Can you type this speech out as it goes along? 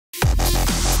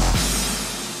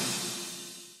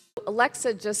So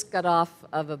Alexa just got off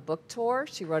of a book tour.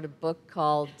 She wrote a book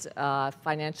called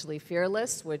Financially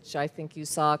Fearless, which I think you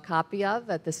saw a copy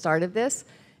of at the start of this.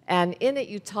 And in it,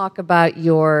 you talk about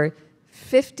your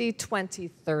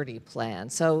 50-20-30 plan.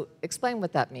 So explain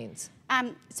what that means.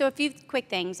 So a few quick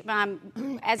things.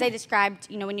 As I described,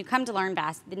 when you come to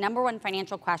LearnVest, the #1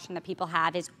 financial question that people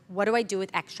have is, what do I do with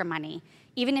extra money?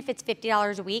 Even if it's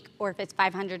 $50 a week, or if it's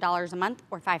 $500 a month,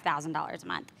 or $5,000 a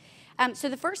month. So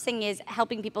the first thing is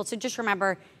helping people. So just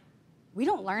remember, we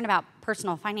don't learn about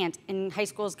personal finance in high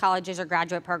schools, colleges, or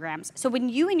graduate programs. So when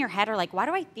you in your head are like, why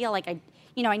do I feel like I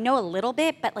know a little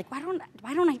bit, but like, why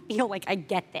don't I feel like I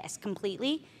get this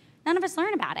completely? None of us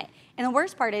learn about it. And the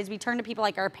worst part is we turn to people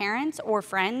like our parents or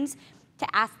friends to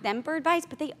ask them for advice,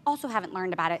 but they also haven't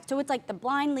learned about it. So it's like the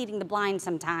blind leading the blind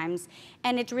sometimes,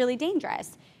 and it's really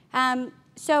dangerous.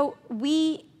 So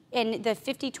in the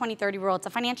 50-20-30 rule, it's a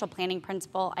financial planning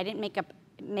principle. I didn't make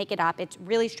it up. It's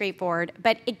really straightforward,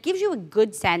 but it gives you a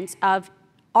good sense of,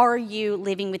 are you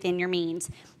living within your means?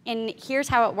 And here's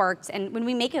how it works. And when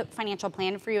we make a financial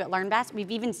plan for you at LearnVest,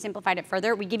 we've even simplified it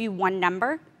further. We give you one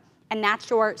number, and that's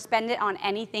your spend it on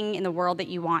anything in the world that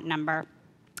you want number.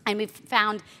 And we've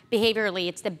found behaviorally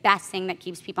it's the best thing that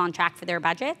keeps people on track for their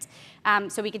budgets.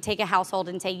 So we could take a household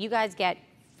and say, you guys get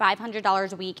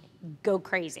 $500 a week, go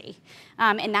crazy.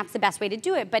 And that's the best way to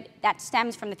do it. But that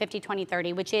stems from the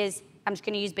 50-20-30, which is, I'm just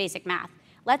going to use basic math.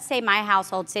 Let's say my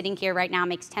household sitting here right now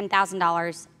makes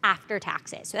 $10,000 after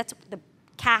taxes. So that's the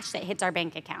cash that hits our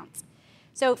bank accounts.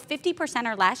 So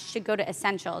 50% or less should go to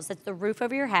essentials. That's the roof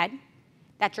over your head.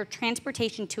 That's your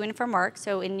transportation to and from work.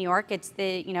 So in New York, it's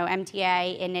the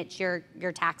MTA, and it's your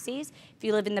taxis. If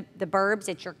you live in the burbs,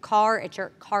 it's your car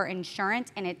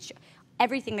insurance, and it's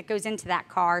everything that goes into that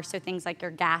car, so things like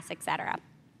your gas, et cetera.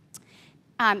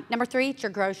 Number 3, it's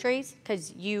your groceries,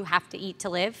 because you have to eat to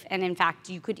live, and in fact,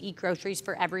 you could eat groceries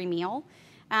for every meal.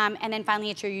 And then finally,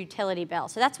 it's your utility bill.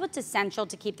 So that's what's essential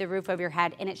to keep the roof over your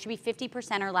head, and it should be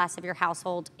 50% or less of your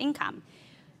household income.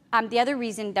 The other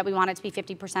reason that we want it to be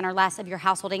 50% or less of your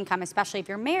household income, especially if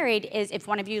you're married, is if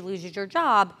one of you loses your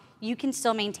job, you can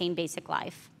still maintain basic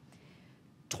life.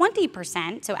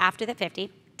 20%, so after the 50,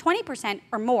 20%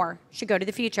 or more should go to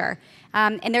the future.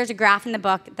 And there's a graph in the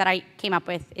book that I came up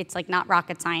with. It's like not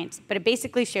rocket science, but it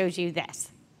basically shows you this.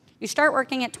 You start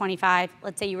working at 25,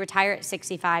 let's say you retire at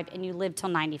 65, and you live till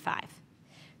 95.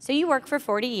 So you work for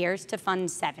 40 years to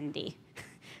fund 70.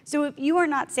 So if you are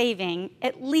not saving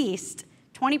at least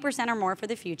 20% or more for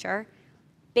the future,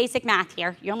 basic math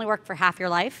here, you only work for half your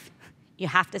life, you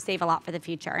have to save a lot for the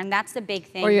future. And that's the big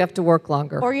thing. Or you have to work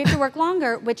longer. Or you have to work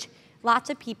longer, which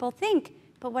lots of people think,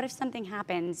 but what if something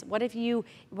happens? What if you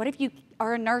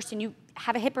are a nurse and you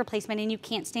have a hip replacement and you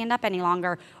can't stand up any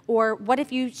longer? Or what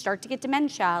if you start to get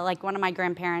dementia, like one of my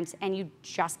grandparents, and you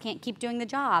just can't keep doing the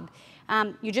job?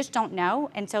 You just don't know,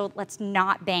 and so let's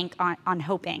not bank on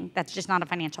hoping. That's just not a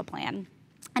financial plan.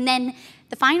 And then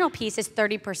the final piece is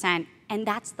 30%, and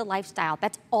that's the lifestyle.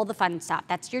 That's all the fun stuff.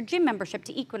 That's your gym membership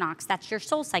to Equinox. That's your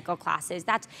Soul Cycle classes.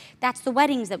 That's the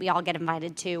weddings that we all get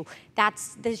invited to.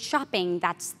 That's the shopping.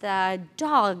 That's the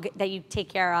dog that you take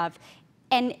care of.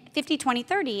 And 50, 20,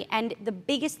 30, and the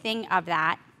biggest thing of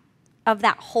that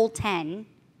whole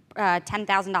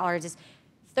 $10,000 is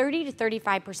 30 to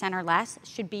 35% or less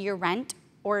should be your rent,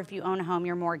 or if you own a home,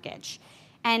 your mortgage.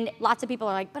 And lots of people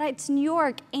are like, but it's New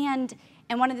York, and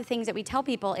one of the things that we tell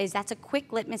people is that's a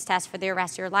quick litmus test for the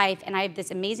rest of your life. And I have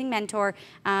this amazing mentor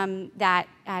that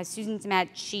Susan's met.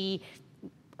 She,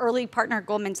 early partner at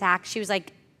Goldman Sachs, she was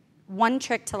like, one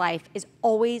trick to life is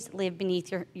always live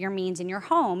beneath your means in your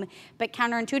home. But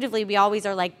counterintuitively, we always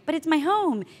are like, but it's my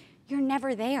home. You're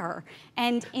never there.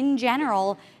 And in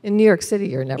general... In New York City,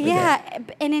 you're never there. Yeah,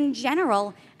 and in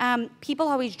general, people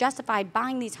always justify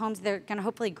buying these homes they're going to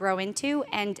hopefully grow into.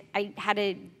 And I had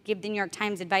to give the New York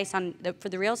Times advice for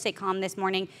the real estate column this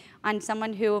morning on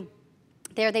someone who,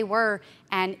 there they were,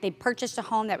 and they purchased a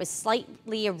home that was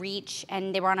slightly a reach,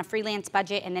 and they were on a freelance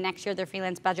budget, and the next year their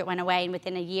freelance budget went away, and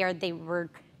within a year they were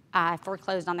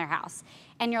foreclosed on their house.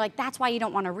 And you're like, that's why you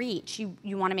don't want to reach.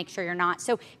 You want to make sure you're not.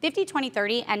 So 50, 20,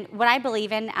 30, and what I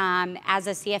believe in as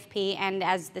a CFP and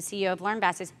as the CEO of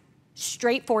LearnVest is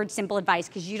straightforward, simple advice,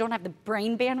 because you don't have the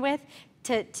brain bandwidth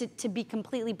to be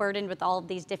completely burdened with all of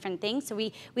these different things. So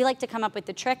we like to come up with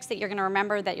the tricks that you're going to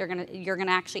remember, that you're going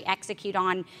to actually execute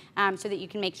on, so that you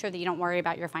can make sure that you don't worry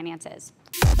about your finances.